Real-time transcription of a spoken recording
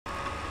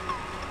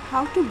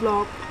How to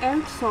block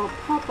AirShop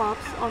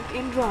pop-ups on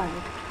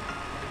Android.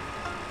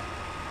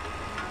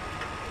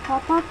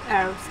 Pop-up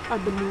ads are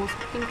the most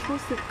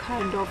intrusive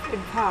kind of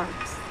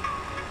adverts.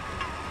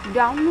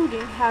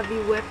 Downloading heavy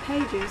web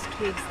pages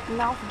takes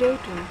enough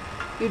data.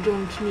 You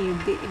don't need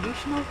the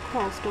additional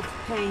cost of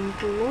paying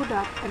to load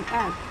up an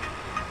ad.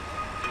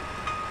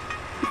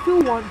 If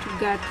you want to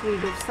get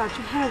rid of such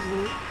a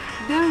hassle,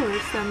 there are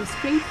some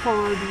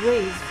straightforward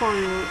ways for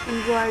your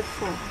Android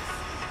phones.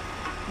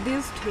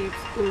 These tips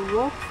will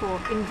work for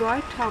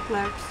Android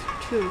tablets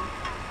too.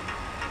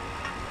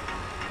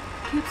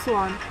 Tips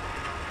 1.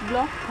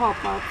 Block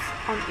pop-ups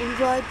on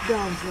Android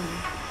browser.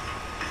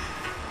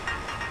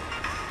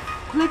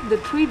 Click the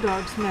three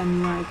dots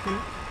menu icon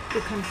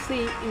you can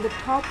see in the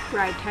top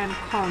right-hand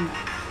corner.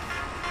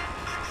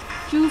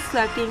 Choose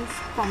Settings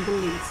from the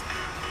list.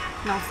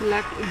 Now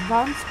select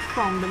Advanced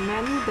from the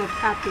menu that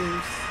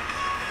appears.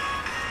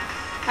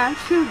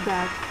 Ensure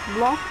that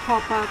Block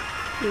pop-up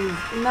is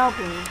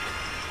enabled.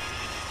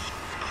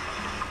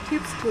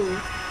 Tips 2.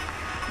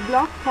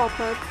 Block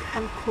pop-ups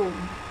on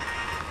Chrome.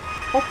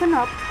 Open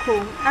up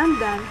Chrome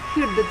and then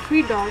hit the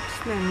three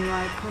dots menu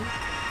icon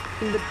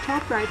in the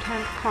top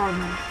right-hand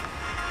corner.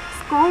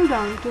 Scroll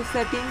down to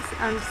Settings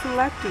and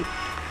select it.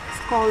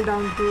 Scroll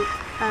down to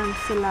and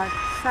select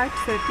Site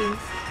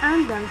Settings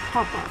and then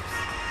Pop-ups.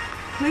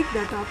 Click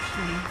that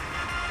option.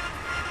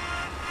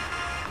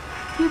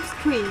 Tips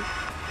 3.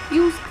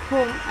 Use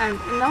Chrome and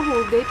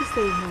enable Data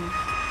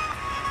Saver.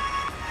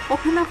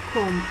 Open up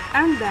Chrome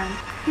and then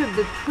hit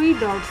the three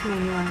dots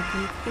menu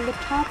icon in the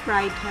top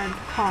right-hand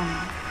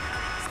corner.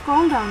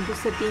 Scroll down to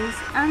Settings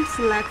and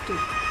select it.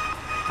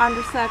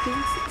 Under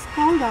Settings,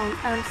 scroll down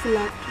and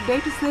select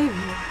Data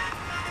Saver.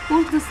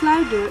 Push the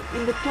slider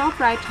in the top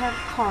right-hand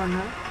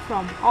corner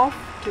from Off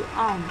to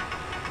On.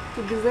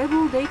 To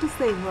disable Data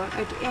Saver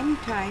at any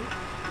time,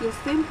 you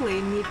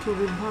simply need to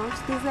reverse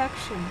this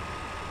action.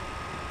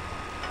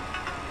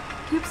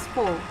 Tips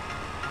 4.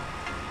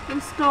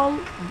 Install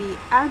the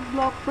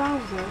Adblock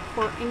browser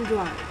for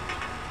Android.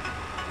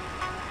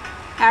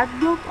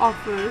 Adblock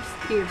offers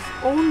its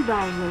own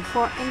browser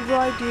for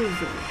Android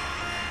users.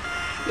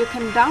 You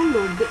can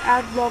download the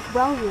Adblock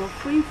browser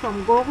free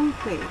from Google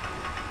Play.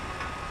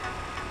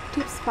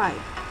 Tips 5.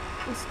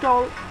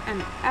 Install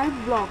an ad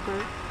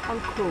blocker on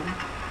Chrome.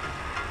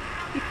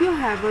 If you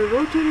have a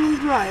root-in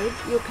Android,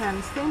 you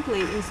can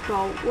simply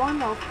install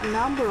one of a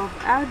number of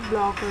ad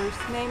blockers,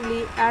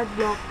 namely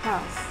Adblock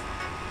Plus.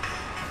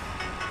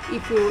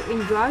 If your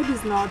Android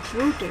is not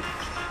rooted,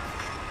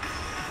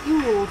 you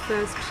will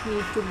first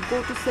need to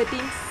go to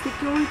Settings,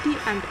 Security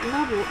and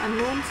enable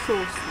unknown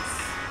sources.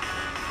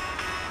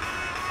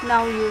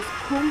 Now use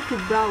Chrome to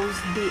browse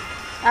the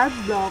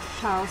Adblock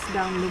Plus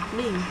download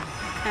link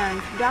and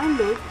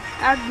download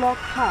Adblock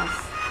Plus.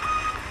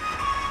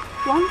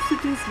 Once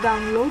it is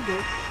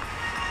downloaded,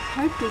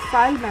 head to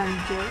File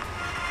Manager,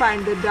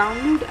 find the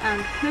download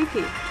and click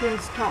it to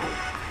install.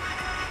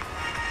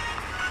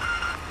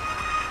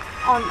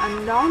 On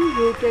a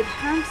non-rooted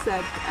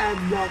handset,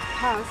 Adblock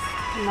Plus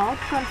cannot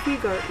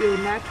configure your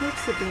network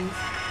settings,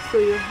 so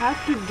you have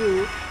to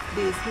do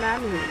this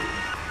manually.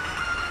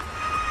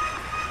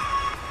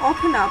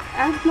 Open up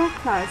Adblock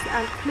Plus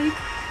and click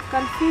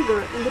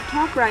Configure in the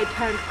top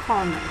right-hand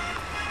corner.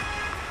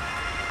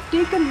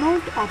 Take a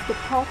note of the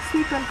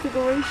proxy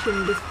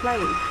configuration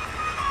displayed.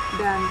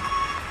 Then,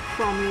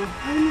 from your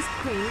home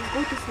screen,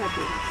 go to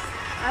Settings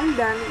and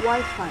then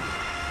Wi-Fi.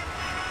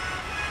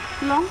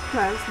 Long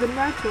press the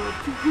network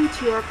to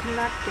which you are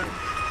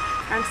connected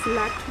and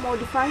select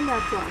Modify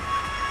Network.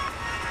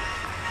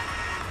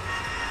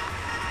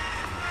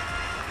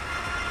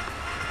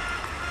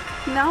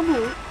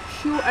 Enable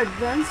Show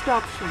Advanced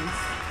Options.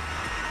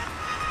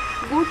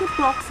 Go to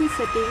Proxy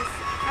Settings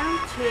and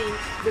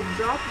change the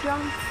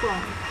drop-down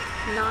from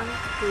None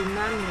to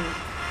Manual.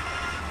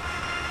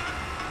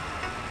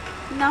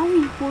 Now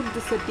input the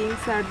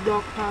settings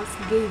Adblock Plus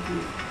gave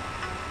you.